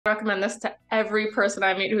recommend this to every person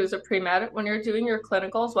I meet who's a pre-med. When you're doing your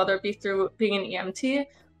clinicals, whether it be through being an EMT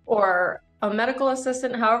or a medical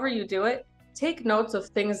assistant, however you do it, take notes of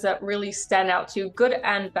things that really stand out to you, good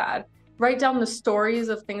and bad. Write down the stories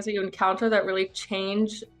of things that you encounter that really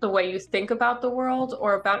change the way you think about the world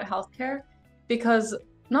or about healthcare, because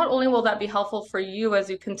not only will that be helpful for you as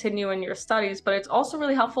you continue in your studies, but it's also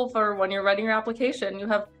really helpful for when you're writing your application. You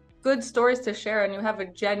have good stories to share and you have a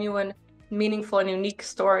genuine, meaningful, and unique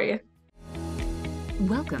story.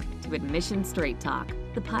 Welcome to Admission Straight Talk,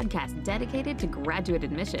 the podcast dedicated to graduate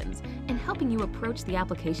admissions and helping you approach the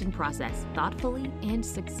application process thoughtfully and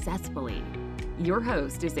successfully. Your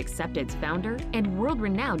host is Accepted's founder and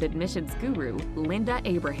world-renowned admissions guru, Linda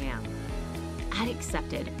Abraham. At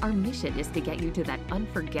Accepted, our mission is to get you to that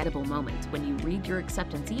unforgettable moment when you read your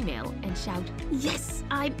acceptance email and shout, "Yes,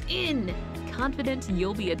 I'm in!" Confident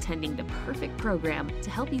you'll be attending the perfect program to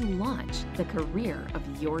help you launch the career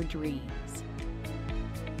of your dreams.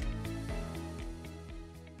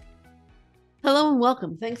 Hello and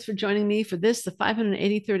welcome. Thanks for joining me for this, the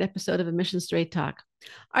 583rd episode of Admission Straight Talk.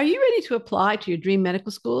 Are you ready to apply to your dream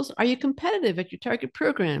medical schools? Are you competitive at your target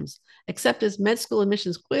programs? Accepted's Med School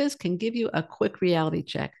Admissions Quiz can give you a quick reality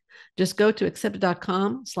check. Just go to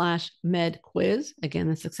accepted.com/medquiz. Again,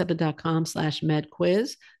 that's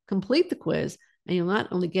accepted.com/medquiz. Complete the quiz, and you'll not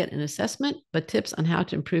only get an assessment, but tips on how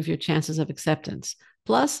to improve your chances of acceptance.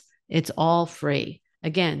 Plus, it's all free.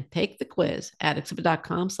 Again, take the quiz at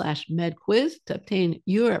accepted.com/medquiz to obtain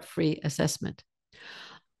your free assessment.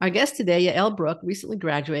 Our guest today, Yael Bruk, recently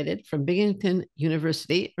graduated from Binghamton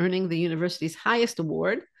University, earning the university's highest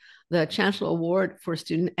award, the Chancellor Award for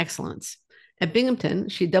Student Excellence. At Binghamton,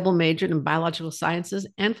 she double majored in biological sciences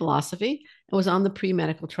and philosophy and was on the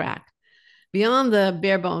pre-medical track. Beyond the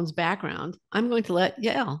bare bones background, I'm going to let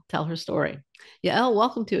Yael tell her story. Yael,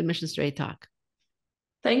 welcome to Admission Straight Talk.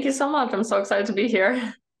 Thank you so much. I'm so excited to be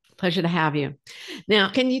here. Pleasure to have you. Now,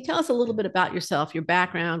 can you tell us a little bit about yourself, your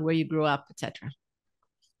background, where you grew up, etc.?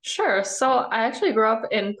 Sure. So I actually grew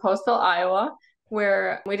up in Postville, Iowa,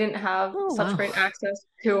 where we didn't have such great access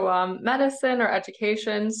to medicine or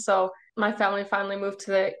education. So my family finally moved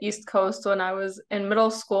to the East Coast. When I was in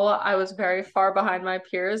middle school, I was very far behind my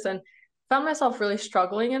peers and found myself really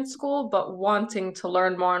struggling in school, but wanting to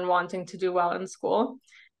learn more and wanting to do well in school.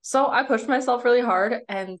 So I pushed myself really hard,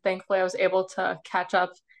 and thankfully I was able to catch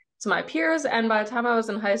up to my peers. And by the time I was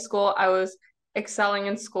in high school, I was excelling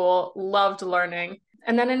in school, loved learning.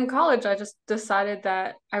 And then in college, I just decided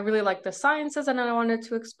that I really liked the sciences and I wanted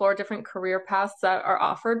to explore different career paths that are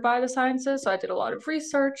offered by the sciences. So I did a lot of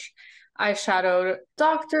research. I shadowed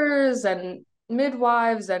doctors and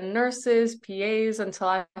midwives and nurses, PAs, until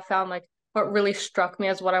I found like what really struck me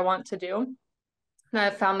as what I want to do. And I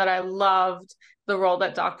found that I loved the role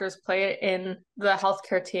that doctors play in the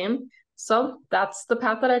healthcare team. So that's the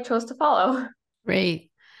path that I chose to follow.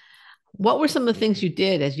 Great. What were some of the things you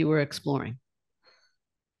did as you were exploring?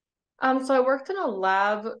 So I worked in a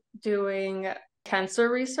lab doing cancer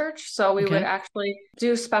research. So we would actually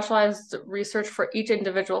do specialized research for each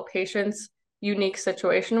individual patient's unique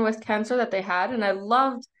situation with cancer that they had. And I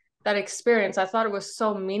loved that experience. I thought it was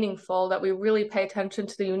so meaningful that we really pay attention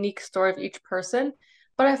to the unique story of each person.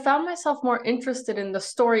 But I found myself more interested in the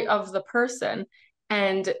story of the person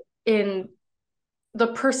and in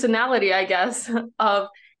the personality, I guess, of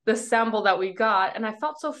the sample that we got. And I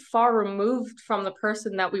felt so far removed from the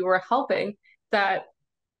person that we were helping that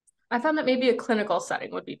I found that maybe a clinical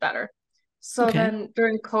setting would be better. So then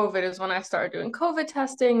during COVID is when I started doing COVID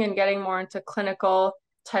testing and getting more into clinical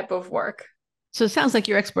type of work. So it sounds like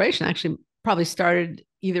your exploration actually probably started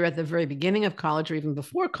either at the very beginning of college or even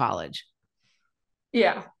before college.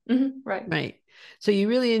 Yeah, right. Right. So you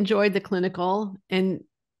really enjoyed the clinical, and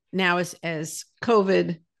now as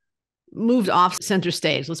COVID moved off center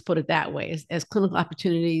stage, let's put it that way, as clinical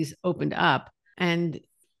opportunities opened up, and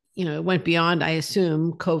it went beyond, I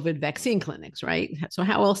assume, COVID vaccine clinics, right? So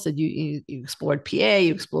how else did you explored PA,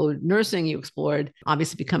 you explored nursing, you explored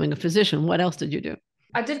obviously becoming a physician. What else did you do?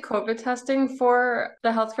 I did COVID testing for the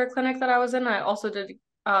healthcare clinic that I was in. I also did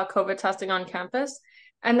COVID testing on campus.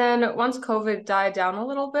 And then once COVID died down a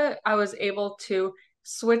little bit, I was able to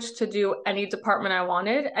switch to do any department I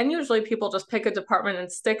wanted. And usually people just pick a department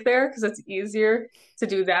and stick there because it's easier to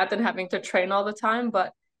do that than having to train all the time.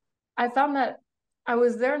 But I found that I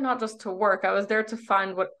was there not just to work, I was there to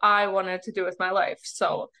find what I wanted to do with my life.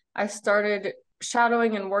 So I started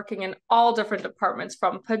shadowing and working in all different departments,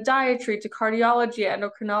 from podiatry to cardiology,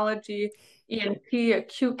 endocrinology, ENT,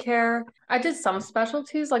 acute care. I did some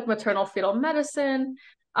specialties like maternal fetal medicine,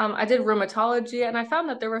 I did rheumatology, and I found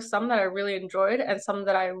that there were some that I really enjoyed and some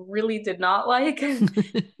that I really did not like.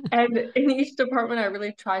 And in each department, I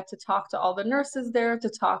really tried to talk to all the nurses there, to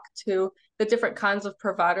talk to the different kinds of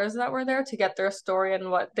providers that were there to get their story and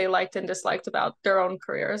what they liked and disliked about their own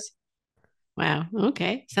careers. Wow.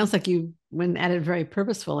 Okay. Sounds like you went at it very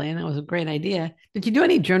purposefully, and that was a great idea. Did you do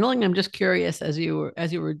any journaling? I'm just curious as you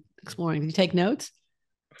were exploring. Did you take notes?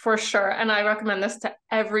 For sure. And I recommend this to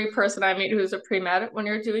every person I meet who's a pre-med. When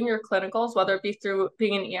you're doing your clinicals, whether it be through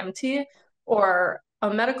being an EMT or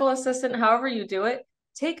a medical assistant, however you do it,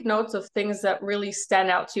 take notes of things that really stand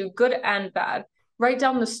out to you, good and bad. Write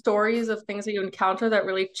down the stories of things that you encounter that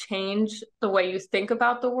really change the way you think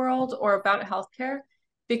about the world or about healthcare,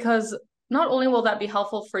 because not only will that be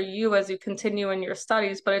helpful for you as you continue in your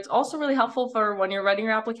studies, but it's also really helpful for when you're writing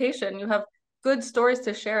your application. You have good stories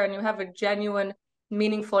to share and you have a genuine,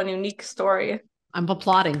 meaningful, and unique story. I'm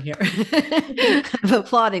applauding here. I'm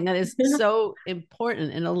applauding. That is so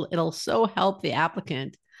important, and it'll so help the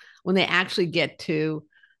applicant when they actually get to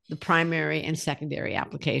the primary and secondary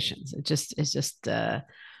applications. It's just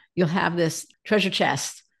you'll have this treasure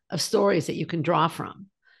chest of stories that you can draw from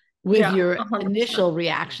with your 100%. initial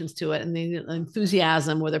reactions to it and the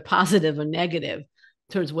enthusiasm, whether positive or negative,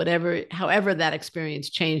 towards however that experience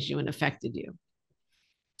changed you and affected you.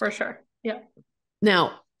 For sure. Yeah.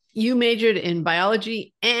 Now, you majored in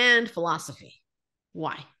biology and philosophy.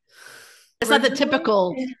 Why? It's not the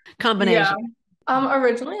typical combination. Yeah.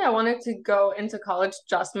 Originally, I wanted to go into college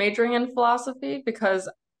just majoring in philosophy because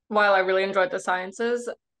while I really enjoyed the sciences,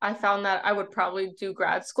 I found that I would probably do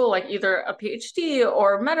grad school, like either a PhD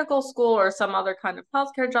or medical school or some other kind of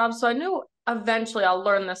healthcare job. So I knew eventually I'll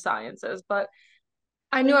learn the sciences, but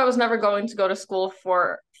I knew I was never going to go to school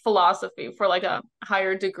for philosophy for like a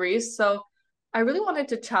higher degree. So I really wanted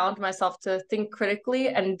to challenge myself to think critically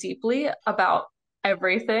and deeply about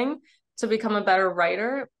everything, to become a better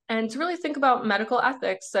writer and to really think about medical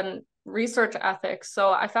ethics and research ethics.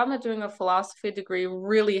 So I found that doing a philosophy degree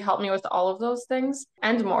really helped me with all of those things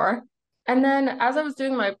and more. And then as I was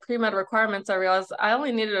doing my pre-med requirements, I realized I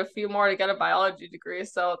only needed a few more to get a biology degree.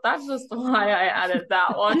 So that's just why I added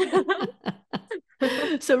that one.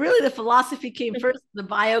 So really the philosophy came first, the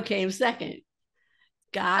bio came second.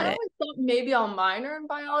 Got I it. always thought maybe I'll minor in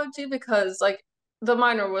biology because like the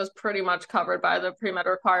minor was pretty much covered by the pre-med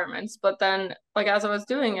requirements. But then like as I was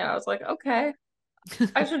doing it, I was like, okay,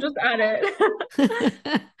 I should just add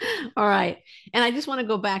it. All right. And I just want to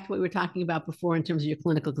go back to what we were talking about before in terms of your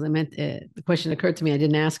clinical, because I meant the question occurred to me. I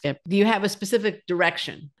didn't ask it. Do you have a specific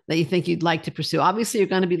direction that you think you'd like to pursue? Obviously, you're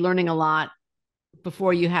going to be learning a lot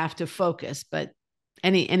before you have to focus, but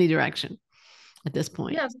any direction at this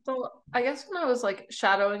point. Yeah, so I guess when I was like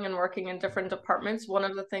shadowing and working in different departments, one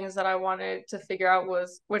of the things that I wanted to figure out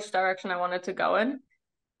was which direction I wanted to go in.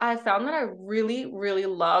 I found that I really, really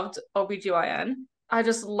loved OBGYN. I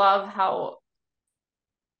just love how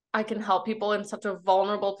I can help people in such a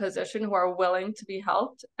vulnerable position who are willing to be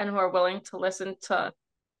helped and who are willing to listen to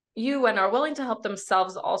you and are willing to help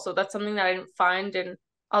themselves also. That's something that I didn't find in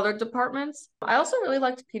other departments. I also really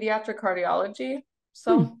liked pediatric cardiology.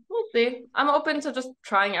 So we'll see. I'm open to just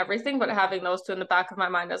trying everything, but having those two in the back of my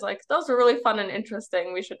mind is like, those are really fun and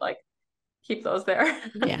interesting. We should like keep those there.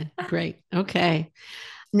 Yeah, great. Okay.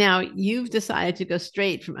 Now you've decided to go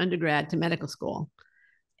straight from undergrad to medical school.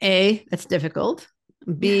 A, that's difficult.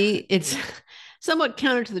 B, it's somewhat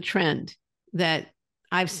counter to the trend that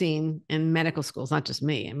I've seen in medical schools, not just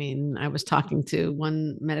me. I mean, I was talking to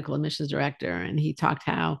one medical admissions director, and he talked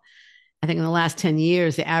how I think in the last 10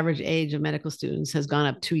 years, the average age of medical students has gone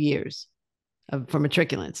up 2 years for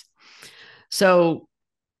matriculants. So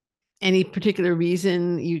any particular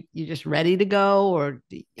reason you're just ready to go, or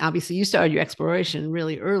obviously you started your exploration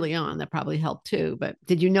really early on, that probably helped too, but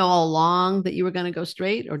did you know all along that you were going to go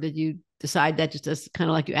straight, or did you decide that just as kind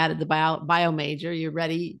of like you added the bio major, you're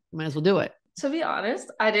ready, might as well do it? To be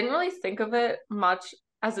honest, I didn't really think of it much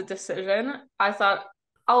as a decision. I thought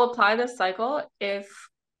I'll apply this cycle. If,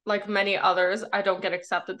 like many others, I don't get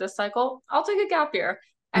accepted this cycle, I'll take a gap year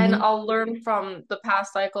and I'll learn from the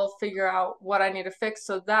past cycle, figure out what I need to fix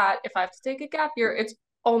so that if I have to take a gap year, it's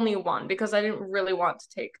only one, because I didn't really want to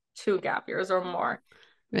take 2 gap years or more.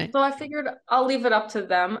 Right. So I figured I'll leave it up to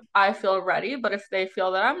them. I feel ready, but if they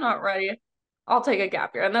feel that I'm not ready, I'll take a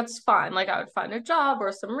gap year, and that's fine. Like I would find a job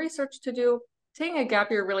or some research to do. Taking a gap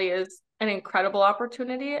year really is an incredible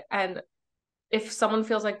opportunity. And if someone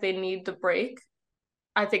feels like they need the break,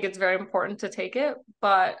 I think it's very important to take it.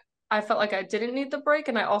 But I felt like I didn't need the break.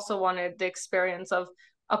 And I also wanted the experience of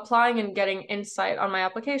applying and getting insight on my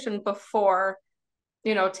application before,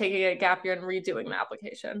 taking a gap year and redoing the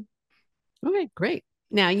application. Okay, great.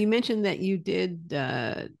 Now, you mentioned that you did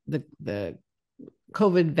the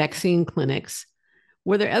COVID vaccine clinics.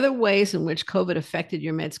 Were there other ways in which COVID affected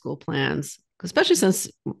your med school plans? Especially since,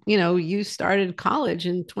 you started college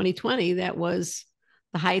in 2020, that was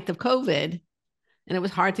the height of COVID, and it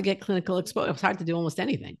was hard to get clinical exposure. It was hard to do almost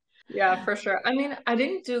anything. Yeah, for sure. I mean, I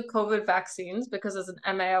didn't do COVID vaccines because as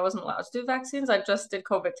an MA, I wasn't allowed to do vaccines. I just did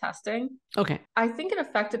COVID testing. Okay. I think it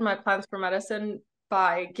affected my plans for medicine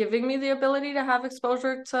by giving me the ability to have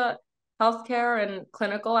exposure to healthcare and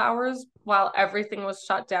clinical hours while everything was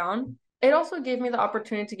shut down. It also gave me the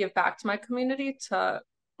opportunity to give back to my community to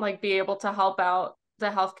like be able to help out the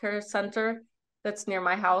healthcare center that's near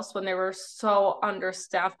my house when they were so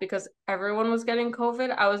understaffed because everyone was getting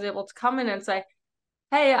COVID. I was able to come in and say,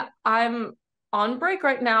 hey, I'm on break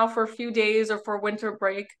right now for a few days or for winter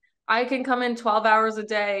break. I can come in 12 hours a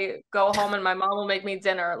day, go home, and my mom will make me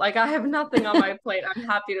dinner. Like, I have nothing on my plate. I'm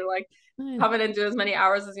happy to like come in and do as many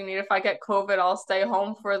hours as you need. If I get COVID, I'll stay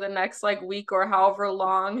home for the next like week or however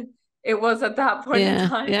long it was at that point in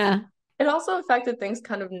time. Yeah. It also affected things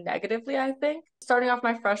kind of negatively, I think. Starting off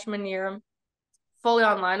my freshman year, fully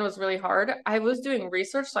online was really hard. I was doing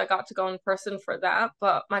research, so I got to go in person for that,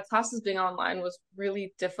 but my classes being online was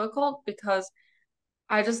really difficult because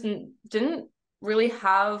I just didn't really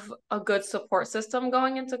have a good support system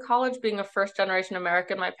going into college. Being a first generation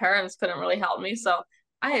American, my parents couldn't really help me. So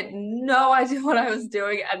I had no idea what I was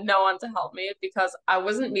doing and no one to help me because I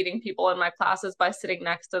wasn't meeting people in my classes by sitting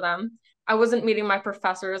next to them. I wasn't meeting my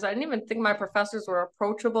professors. I didn't even think my professors were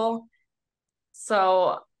approachable.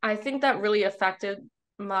 So I think that really affected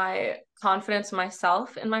my confidence in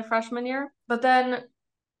myself in my freshman year. But then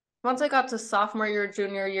once I got to sophomore year,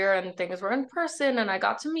 junior year, and things were in person, and I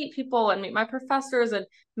got to meet people and meet my professors and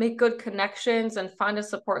make good connections and find a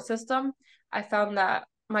support system, I found that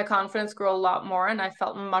my confidence grew a lot more and I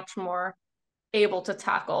felt much more able to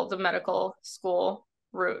tackle the medical school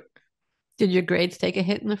route. Did your grades take a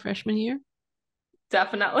hit in the freshman year?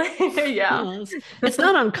 Definitely. Yeah. Oh, it's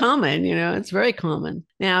not uncommon, it's very common.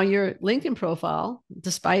 Now, your LinkedIn profile,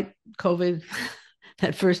 despite COVID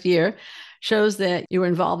that first year, shows that you were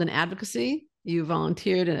involved in advocacy. You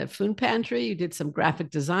volunteered in a food pantry. You did some graphic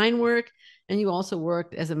design work, and you also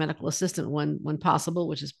worked as a medical assistant when possible,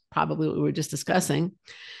 which is probably what we were just discussing.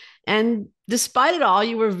 And despite it all,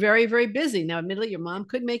 you were very, very busy. Now, admittedly, your mom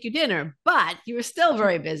could make you dinner, but you were still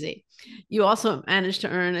very busy. You also managed to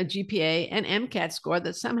earn a GPA and MCAT score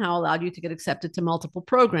that somehow allowed you to get accepted to multiple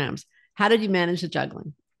programs. How did you manage the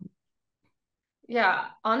juggling? Yeah,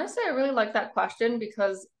 honestly, I really like that question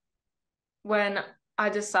because when I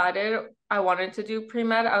decided I wanted to do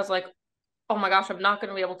pre-med, I was like, oh my gosh, I'm not going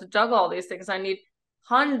to be able to juggle all these things. I need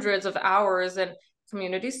hundreds of hours in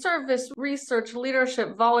community service, research,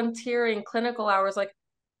 leadership, volunteering, clinical hours. Like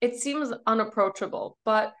it seems unapproachable,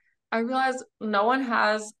 but I realized no one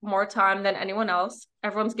has more time than anyone else.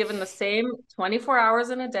 Everyone's given the same 24 hours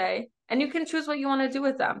in a day, and you can choose what you want to do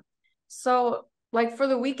with them. So, like for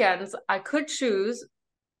the weekends, I could choose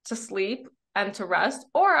to sleep and to rest,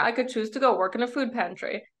 or I could choose to go work in a food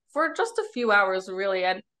pantry for just a few hours, really.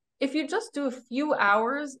 And if you just do a few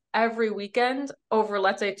hours every weekend over,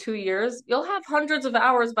 let's say, 2 years, you'll have hundreds of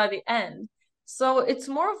hours by the end. So it's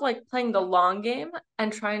more of like playing the long game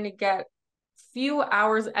and trying to get few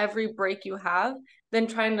hours every break you have than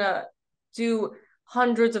trying to do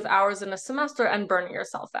hundreds of hours in a semester and burning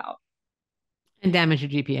yourself out. And damage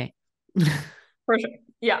your GPA. For sure.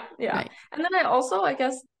 Yeah. Right. And then I also, I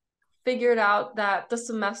guess, figured out that the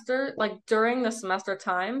semester, like during the semester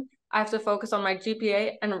time, I have to focus on my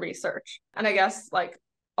GPA and research. And I guess like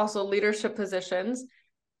also leadership positions.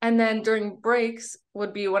 And then during breaks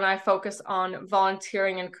would be when I focus on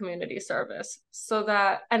volunteering and community service.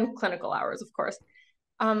 And clinical hours, of course.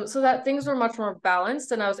 So that things were much more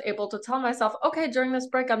balanced and I was able to tell myself, okay, during this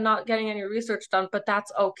break, I'm not getting any research done, but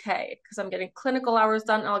that's okay because I'm getting clinical hours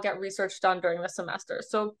done and I'll get research done during the semester.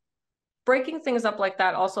 So breaking things up like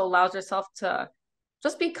that also allows yourself to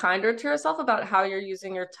just be kinder to yourself about how you're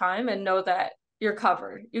using your time and know that you're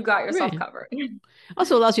covered. You got yourself covered.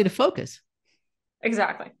 Also allows you to focus.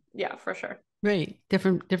 Exactly. Yeah, for sure. Right.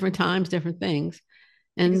 Different times, different things.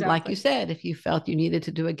 And exactly. Like you said, if you felt you needed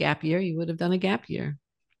to do a gap year, you would have done a gap year.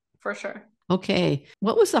 For sure. Okay.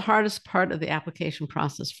 What was the hardest part of the application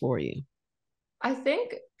process for you? I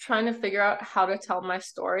think trying to figure out how to tell my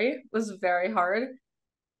story was very hard.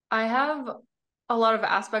 I have a lot of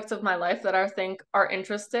aspects of my life that I think are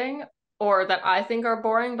interesting or that I think are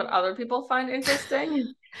boring, but other people find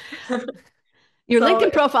interesting. Your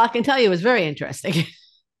LinkedIn profile, I can tell you, is very interesting.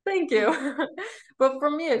 Thank you. But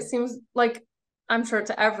for me, it seems like I'm sure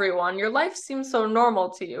to everyone, your life seems so normal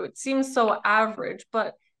to you. It seems so average,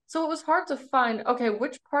 but so it was hard to find, okay,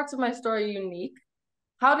 which parts of my story are unique?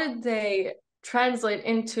 How did they translate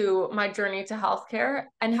into my journey to healthcare?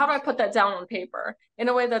 And how do I put that down on paper in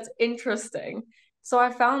a way that's interesting? So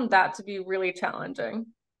I found that to be really challenging.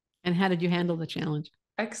 And how did you handle the challenge?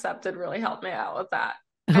 Accepted really helped me out with that.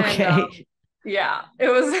 And Okay. yeah, it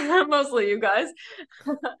was mostly you guys.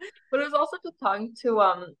 But it was also just talking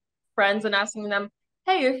to friends and asking them,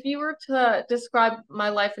 hey, if you were to describe my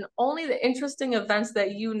life and only the interesting events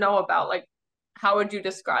that you know about, like how would you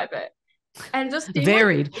describe it? And just seeing like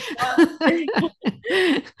Varied. what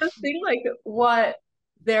just seeing like what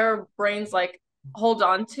their brains like hold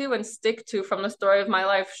on to and stick to from the story of my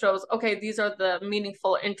life shows, okay, these are the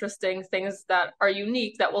meaningful, interesting things that are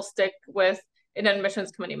unique that will stick with an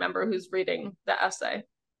admissions committee member who's reading the essay.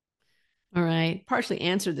 All right. Partially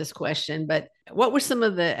answered this question, but what were some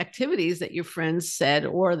of the activities that your friends said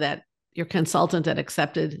or that your consultant at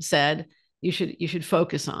Accepted said you should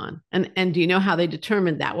focus on? And do you know how they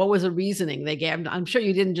determined that? What was the reasoning they gave? I'm sure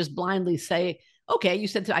you didn't just blindly say, okay, you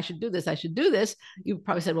said I should do this, I should do this. You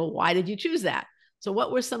probably said, well, why did you choose that? So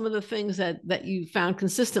what were some of the things that you found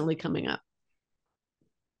consistently coming up?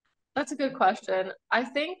 That's a good question. I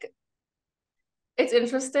think it's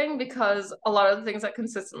interesting because a lot of the things that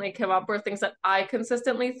consistently came up were things that I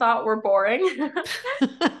consistently thought were boring.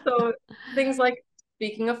 So things like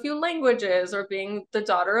speaking a few languages or being the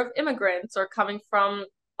daughter of immigrants or coming from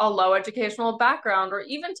a low educational background or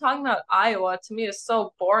even talking about Iowa to me is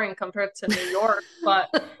so boring compared to New York, but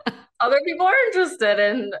other people are interested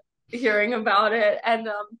in hearing about it. And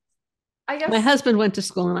I My guess, husband went to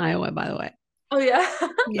school in Iowa, by the way. oh yeah,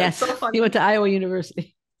 that's Yes, so he funny. went to Iowa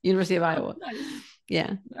University, University of Oh, Iowa. nice,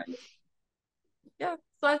 Yeah. nice. Yeah.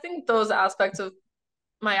 So I think those aspects of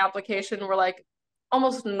my application were like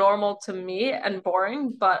almost normal to me and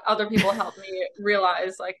boring, but other people helped me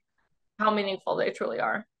realize like how meaningful they truly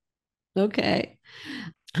are. Okay.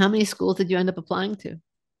 How many schools did you end up applying to?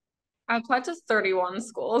 I applied to 31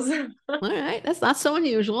 schools. All right, that's not so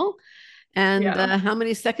unusual. And Yeah, how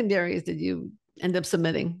many secondaries did you end up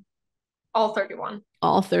submitting? all 31.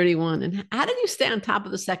 All 31. And how did you stay on top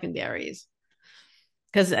of the secondaries?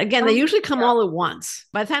 Because again, they Um, usually come yeah, all at once.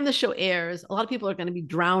 By the time the show airs, a lot of people are going to be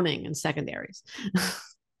drowning in secondaries.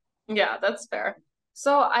 yeah, that's fair.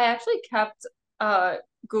 So I actually kept a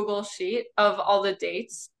Google sheet of all the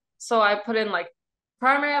dates. So I put in like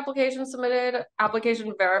primary application submitted,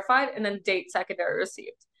 application verified, and then date secondary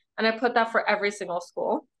received. And I put that for every single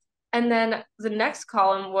school. And then the next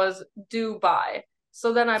column was due by.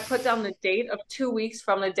 So then I put down the date of 2 weeks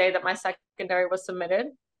from the day that my secondary was submitted.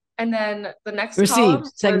 And then the next Received. column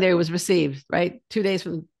was Secondary was received, right? 2 days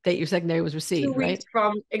from the date your secondary was two received, weeks right?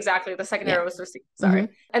 from exactly the Yeah. secondary was received. Mm-hmm. Sorry.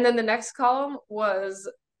 And then the next column was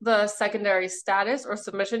the secondary status or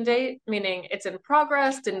submission date, meaning it's in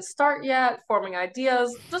progress, didn't start yet, forming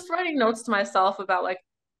ideas, just writing notes to myself about like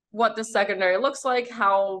what the secondary looks like,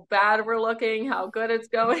 how bad we're looking, how good it's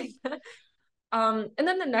going. And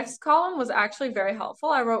then the next column was actually very helpful.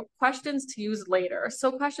 I wrote questions to use later.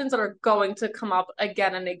 So questions that are going to come up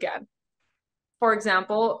again and again. For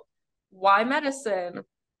example, why medicine?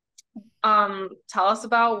 Tell us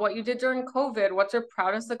about what you did during COVID. What's your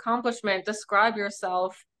proudest accomplishment? Describe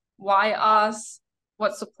yourself. Why us?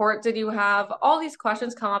 What support did you have? All these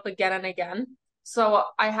questions come up again and again. So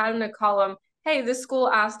I had in a column, hey, this school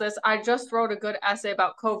asked this. I just wrote a good essay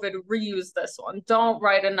about COVID. Reuse this one. Don't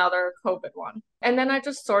write another COVID one. And then I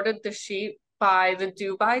just sorted the sheet by the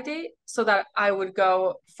due by date so that I would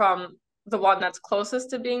go from the one that's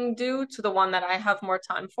closest to being due to the one that I have more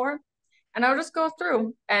time for. And I would just go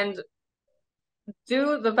through and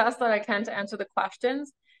do the best that I can to answer the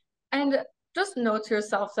questions. And just note to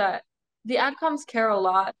yourself that the adcoms care a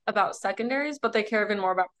lot about secondaries, but they care even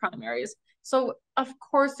more about primaries. So, of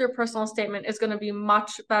course, your personal statement is going to be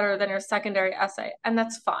much better than your secondary essay, and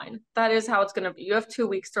that's fine. That is how it's going to be. You have 2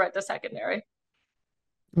 weeks to write the secondary.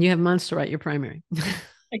 You have months to write your primary.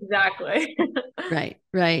 Exactly. Right,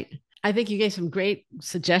 right. I think you gave some great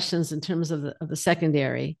suggestions in terms of the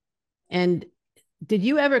secondary. And did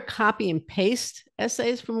you ever copy and paste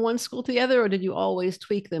essays from one school to the other, or did you always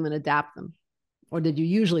tweak them and adapt them? Or did you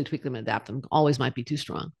usually tweak them and adapt them? Always might be too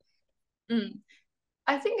strong. Mm.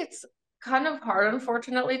 I think it's kind of hard,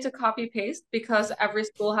 unfortunately, to copy paste because every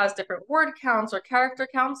school has different word counts or character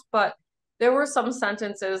counts, but there were some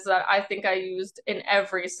sentences that I think I used in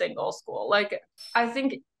every single school. Like, I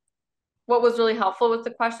think what was really helpful with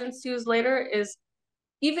the questions to use later is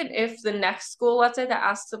even if the next school, let's say, that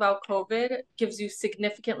asks about COVID gives you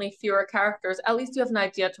significantly fewer characters, at least you have an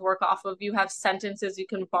idea to work off of. You have sentences you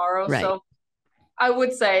can borrow. Right. So I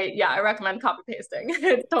would say, yeah, I recommend copy pasting.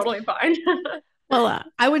 It's totally fine. Well,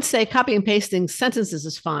 I would say copy and pasting sentences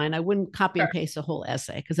is fine. I wouldn't copy and Sure. paste a whole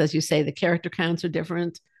essay because, as you say, the character counts are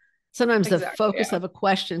different. Sometimes the Exactly. focus Yeah, of a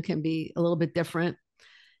question can be a little bit different.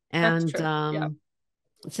 that's And true. Yeah,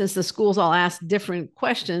 since the schools all ask different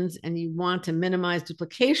questions and you want to minimize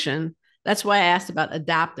duplication, that's why I asked about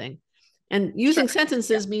adapting. And sure. using Yeah,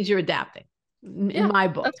 sentences means you're adapting in yeah, my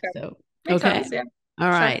book. that's fair. So, Makes okay. sense. Yeah,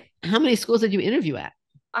 All sure. right. How many schools did you interview at?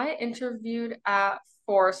 I interviewed at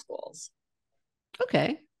 4 schools.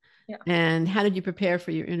 Okay. Yeah. And how did you prepare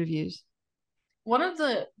for your interviews? One of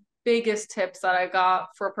the biggest tips that I got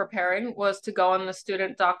for preparing was to go on the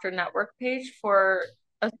Student Doctor Network page for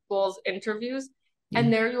a school's interviews. Yeah.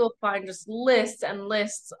 And there you will find just lists and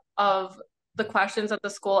lists of the questions that the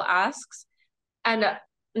school asks. And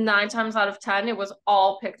 9 times out of 10, it was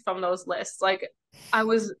all picked from those lists. Like I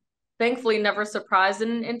was thankfully never surprised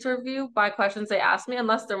in an interview by questions they asked me,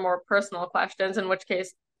 unless they're more personal questions, in which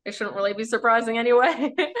case it shouldn't really be surprising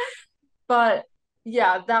anyway. But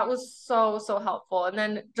yeah, that was so, so helpful. And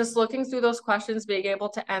then just looking through those questions, being able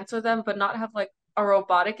to answer them, but not have like a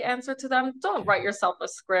robotic answer to them. Don't write yourself a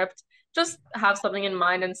script. Just have something in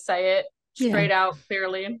mind and say it Yeah. straight out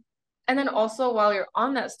clearly. And then also, while you're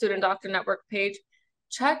on that Student Doctor Network page,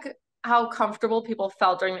 check how comfortable people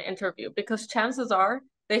felt during the interview, because chances are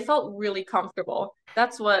they felt really comfortable.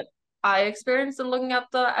 That's what I experienced in looking at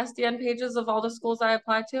the SDN pages of all the schools I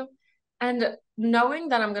applied to. And knowing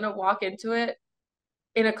that I'm going to walk into it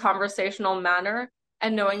in a conversational manner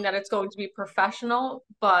and knowing that it's going to be professional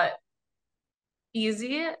but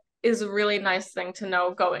easy is a really nice thing to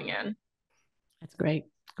know going in. That's great.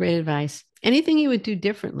 Great advice. Anything you would do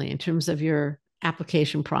differently in terms of your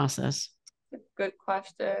application process? Good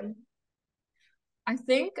question. I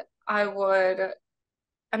think I would,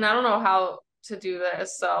 and I don't know how to do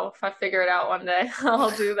this, so if I figure it out one day,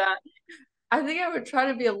 I'll do that. I think I would try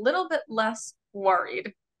to be a little bit less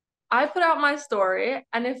worried. I put out my story,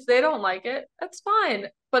 and if they don't like it, that's fine.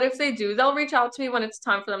 But if they do, they'll reach out to me when it's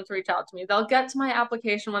time for them to reach out to me. They'll get to my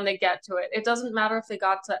application when they get to it. It doesn't matter if they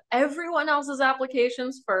got to everyone else's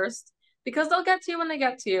applications first, because they'll get to you when they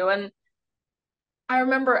get to you. And I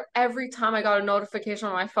remember every time I got a notification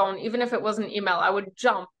on my phone, even if it was an email, I would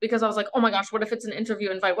jump because I was like, oh my gosh, what if it's an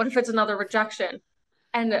interview invite? What if it's another rejection?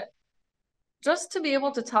 And just to be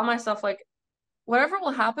able to tell myself, like, whatever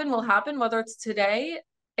will happen, whether it's today,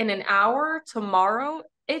 in an hour, tomorrow.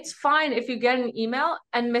 It's fine if you get an email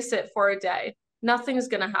and miss it for a day. Nothing's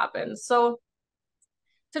going to happen. So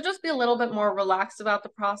to just be a little bit more relaxed about the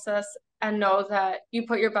process and know that you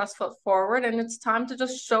put your best foot forward and it's time to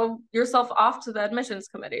just show yourself off to the admissions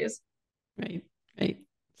committees. Right. Right.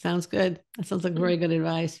 Sounds good. That sounds like very good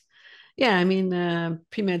advice. Yeah. I mean,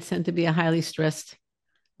 pre-meds tend to be a highly stressed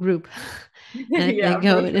group. And if they Yeah,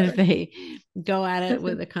 go for and if sure. they go at it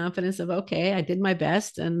with the confidence of, okay, I did my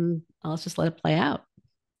best and I'll just let it play out.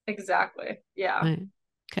 Exactly. Yeah. Right.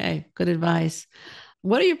 Okay. Good advice.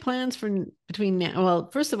 What are your plans for between now? Well,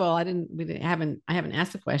 first of all, I haven't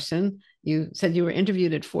asked the question. You said you were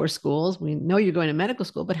interviewed at 4 schools. We know you're going to medical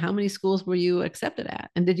school, but how many schools were you accepted at?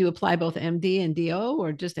 And did you apply both MD and DO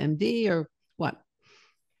or just MD or what?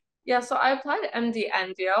 Yeah, so I applied to MD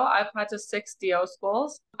and DO. I applied to 6 DO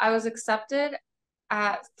schools. I was accepted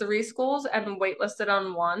at 3 schools and waitlisted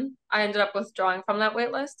on one. I ended up withdrawing from that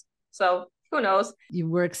waitlist. So who knows? You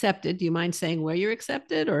were accepted. Do you mind saying where you're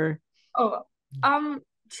accepted or? Oh,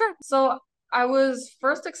 sure. So I was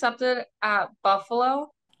first accepted at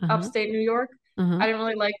Buffalo, Uh-huh. upstate New York. Uh-huh. I didn't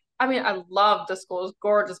really like, I mean, I loved the school, it was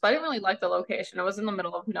gorgeous, but I didn't really like the location. It was in the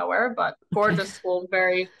middle of nowhere, but Okay. gorgeous school,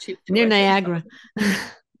 very cheap Near tuition. So Niagara.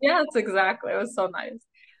 yes, exactly. It was so nice.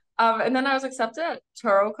 And then I was accepted at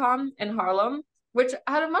Turocom in Harlem, which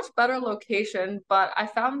had a much better location, but I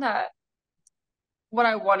found that what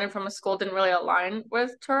I wanted from a school didn't really align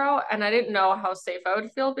with Turo, and I didn't know how safe I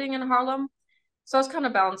would feel being in Harlem. So I was kind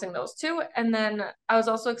of balancing those two. And then I was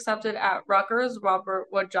also accepted at Rutgers, Robert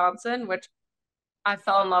Wood Johnson, which I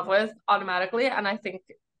fell in love with automatically. And I think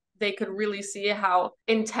they could really see how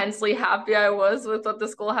intensely happy I was with what the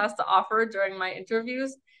school has to offer during my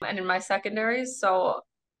interviews and in my secondaries. So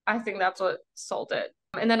I think that's what sold it.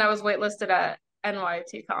 And then I was waitlisted at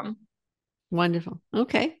NYTCOM. Wonderful.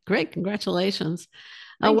 Okay, great. Congratulations.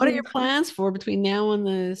 Thank What are your you. plans for between now and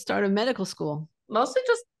the start of medical school? Mostly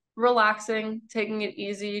just relaxing, taking it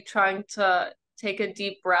easy, trying to take a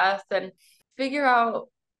deep breath and figure out,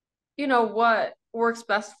 what works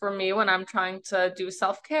best for me when I'm trying to do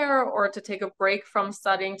self-care or to take a break from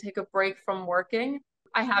studying, take a break from working.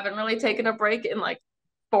 I haven't really taken a break in like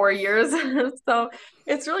 4 years. So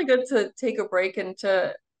it's really good to take a break and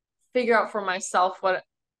to figure out for myself what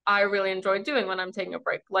I really enjoy doing when I'm taking a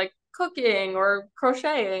break, like cooking or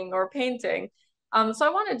crocheting or painting. So I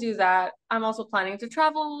want to do that. I'm also planning to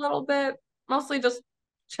travel a little bit, mostly just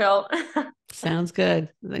chill. Sounds good.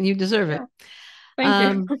 Then you deserve it.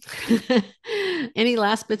 Yeah, thank you. Um, any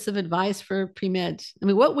last bits of advice for pre-med? I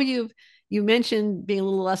mean, what would you mentioned being a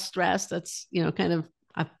little less stressed. That's, kind of,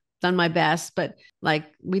 I've done my best, but like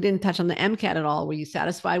we didn't touch on the MCAT at all. Were you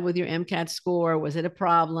satisfied with your MCAT score? Was it a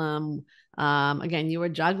problem? Again, you were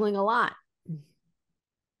juggling a lot.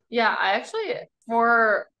 Yeah, I actually,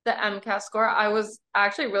 for the MCAT score, I was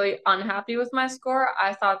actually really unhappy with my score.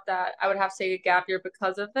 I thought that I would have to take a gap year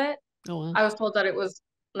because of it. Oh, wow. I was told that it was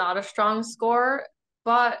not a strong score,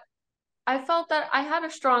 but I felt that I had a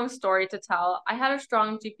strong story to tell. I had a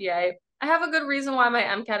strong GPA. I have a good reason why my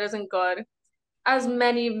MCAT isn't good, as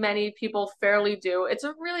many, many people fairly do. It's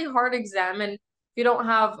a really hard exam, and if you don't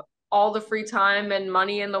have all the free time and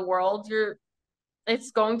money in the world,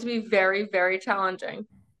 it's going to be very, very challenging.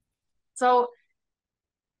 So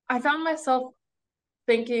I found myself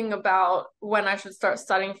thinking about when I should start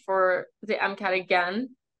studying for the MCAT again.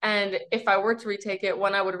 And if I were to retake it,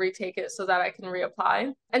 when I would retake it so that I can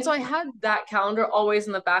reapply. And so I had that calendar always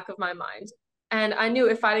in the back of my mind. And I knew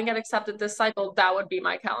if I didn't get accepted this cycle, that would be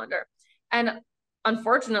my calendar. And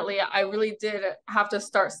unfortunately, I really did have to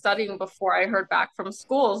start studying before I heard back from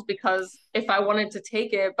schools, because if I wanted to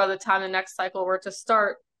take it by the time the next cycle were to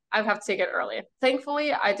start, I'd have to take it early.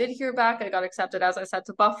 Thankfully, I did hear back. I got accepted, as I said,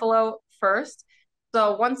 to Buffalo first.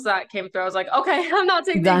 So once that came through, I was like, okay, I'm not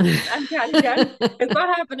taking Done. MCAT again. It's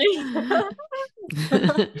not happening.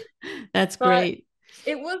 That's But great.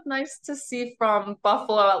 it was nice to see from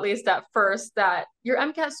Buffalo, at least at first, that your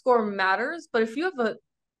MCAT score matters, but if you have a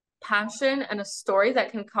passion and a story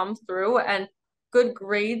that can come through and good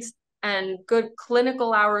grades and good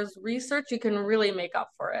clinical hours research, you can really make up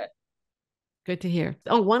for it. Good to hear.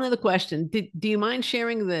 Oh, one other question. Do you mind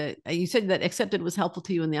sharing you said that Accepted was helpful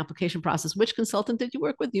to you in the application process. Which consultant did you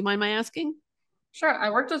work with? Do you mind my asking? Sure,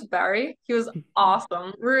 I worked with Barry. He was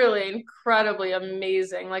awesome, really incredibly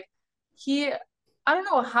amazing. Like I don't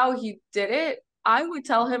know how he did it. I would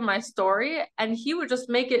tell him my story and he would just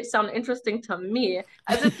make it sound interesting to me,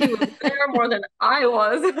 as if he was there more than I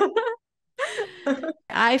was.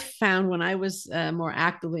 I found when I was more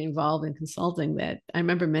actively involved in consulting that I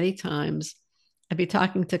remember many times I'd be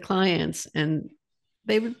talking to clients and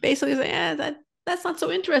they would basically say, that's not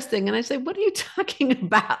so interesting. And I say, what are you talking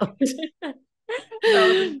about? That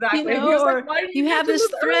was exactly. He was like, or why didn't you you have mention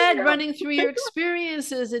this this thread earlier? running through your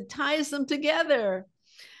experiences, it ties them together.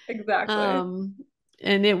 Exactly.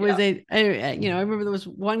 And it was Yeah. I remember there was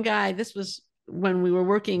one guy, this was when we were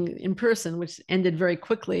working in person, which ended very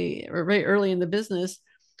quickly or very early in the business.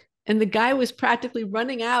 And the guy was practically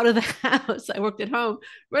running out of the house. I worked at home,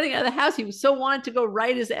 running out of the house. He was so wanted to go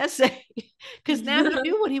write his essay because now he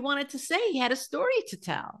knew what he wanted to say. He had a story to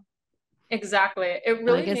tell. Exactly. It And I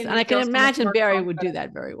really guess, made and me I can feel so much imagine more Barry would do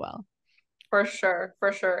confident. that very well. For sure,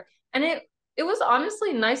 for sure. And it was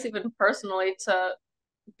honestly nice, even personally, to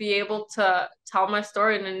be able to tell my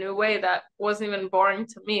story in a new way that wasn't even boring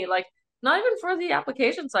to me. Like, not even for the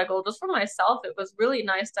application cycle, just for myself, it was really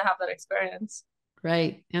nice to have that experience.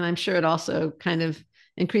 Right. And I'm sure it also kind of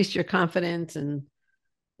increased your confidence and,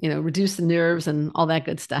 reduced the nerves and all that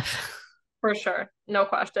good stuff. For sure. No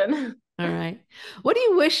question. All right. What do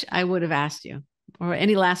you wish I would have asked you? Or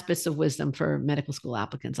any last bits of wisdom for medical school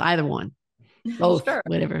applicants? Either one, both, Sure.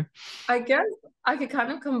 whatever. I guess I could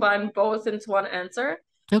kind of combine both into one answer.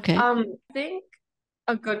 Okay. I think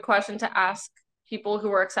a good question to ask people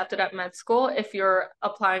who are accepted at med school, if you're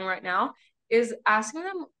applying right now, is asking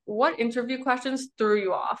them what interview questions threw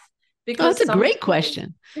you off. Oh, that's Because a great sometimes,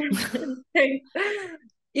 question.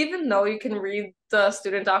 even though you can read the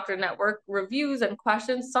Student Doctor Network reviews and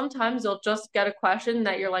questions, sometimes you'll just get a question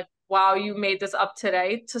that you're like, wow, you made this up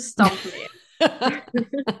today to stump me. And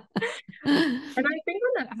I think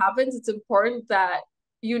when that happens, it's important that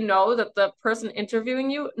you know that the person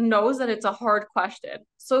interviewing you knows that it's a hard question.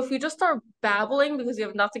 So if you just start babbling because you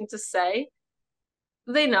have nothing to say,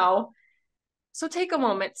 they know. So take a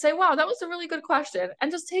moment, say, wow, that was a really good question.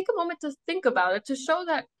 And just take a moment to think about it to show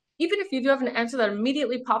that even if you do have an answer that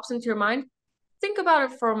immediately pops into your mind, think about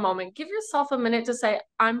it for a moment. Give yourself a minute to say,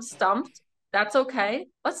 I'm stumped. That's okay.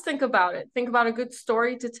 Let's think about it. Think about a good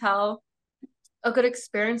story to tell, a good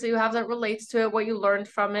experience that you have that relates to it, what you learned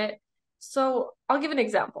from it. So I'll give an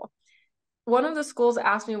example. One of the schools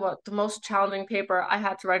asked me what the most challenging paper I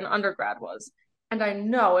had to write in undergrad was. And I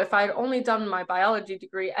know if I'd only done my biology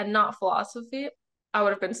degree and not philosophy, I would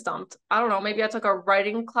have been stumped. I don't know, maybe I took a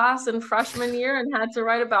writing class in freshman year and had to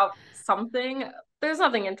write about something. there's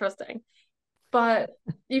nothing interesting. But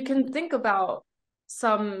you can think about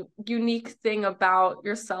some unique thing about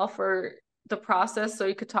yourself or the process. So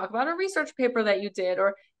you could talk about a research paper that you did,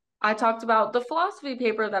 or I talked about the philosophy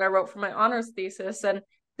paper that I wrote for my honors thesis, and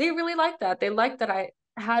they really liked that. They liked that I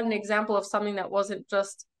had an example of something that wasn't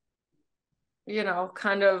just,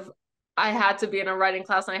 kind of, I had to be in a writing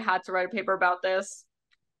class and I had to write a paper about this.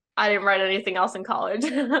 I didn't write anything else in college.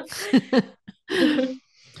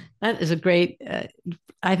 That is a great,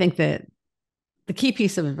 I think that the key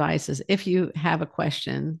piece of advice is if you have a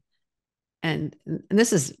question, and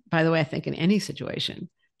this is, by the way, I think in any situation,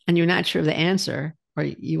 and you're not sure of the answer, or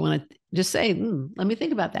you want to just say, let me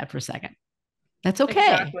think about that for a second. That's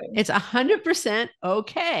okay. Exactly. It's 100%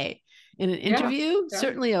 okay. In an interview,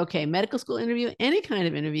 certainly okay. Medical school interview, any kind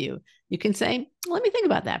of interview, you can say, let me think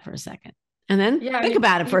about that for a second. And then think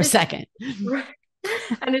about it for a second. Right.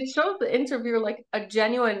 And it shows the interviewer like a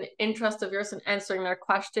genuine interest of yours in answering their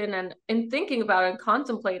question and in thinking about it and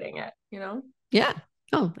contemplating it, Yeah.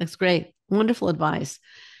 Oh, that's great. Wonderful advice.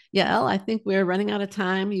 Yael, I think we're running out of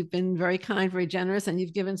time. You've been very kind, very generous, and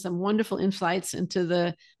you've given some wonderful insights into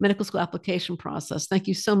the medical school application process. Thank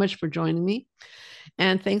you so much for joining me.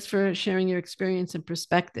 And thanks for sharing your experience and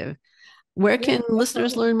perspective. Where can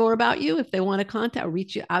listeners learn more about you if they want to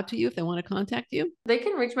reach out to you, if they want to contact you? They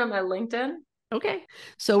can reach me on my LinkedIn. Okay.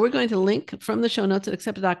 So we're going to link from the show notes at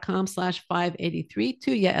accepted.com/583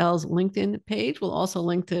 to Yael's LinkedIn page. We'll also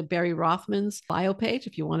link to Barry Rothman's bio page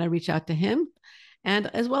if you want to reach out to him, and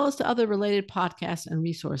as well as to other related podcasts and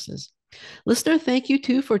resources. Listener, thank you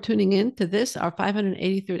too for tuning in to this, our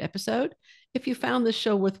 583rd episode. If you found this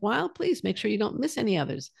show worthwhile, please make sure you don't miss any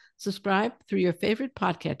others. Subscribe through your favorite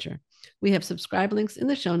podcatcher. We have subscribe links in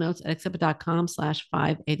the show notes at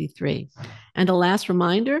accepted.com/583. And a last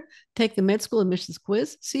reminder, take the med school admissions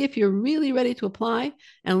quiz, see if you're really ready to apply,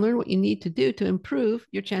 and learn what you need to do to improve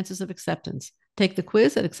your chances of acceptance. Take the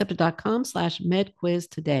quiz at accepted.com/medquiz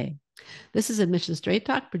today. This is Admission Straight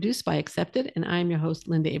Talk, produced by Accepted, and I'm your host,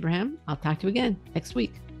 Linda Abraham. I'll talk to you again next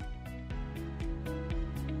week.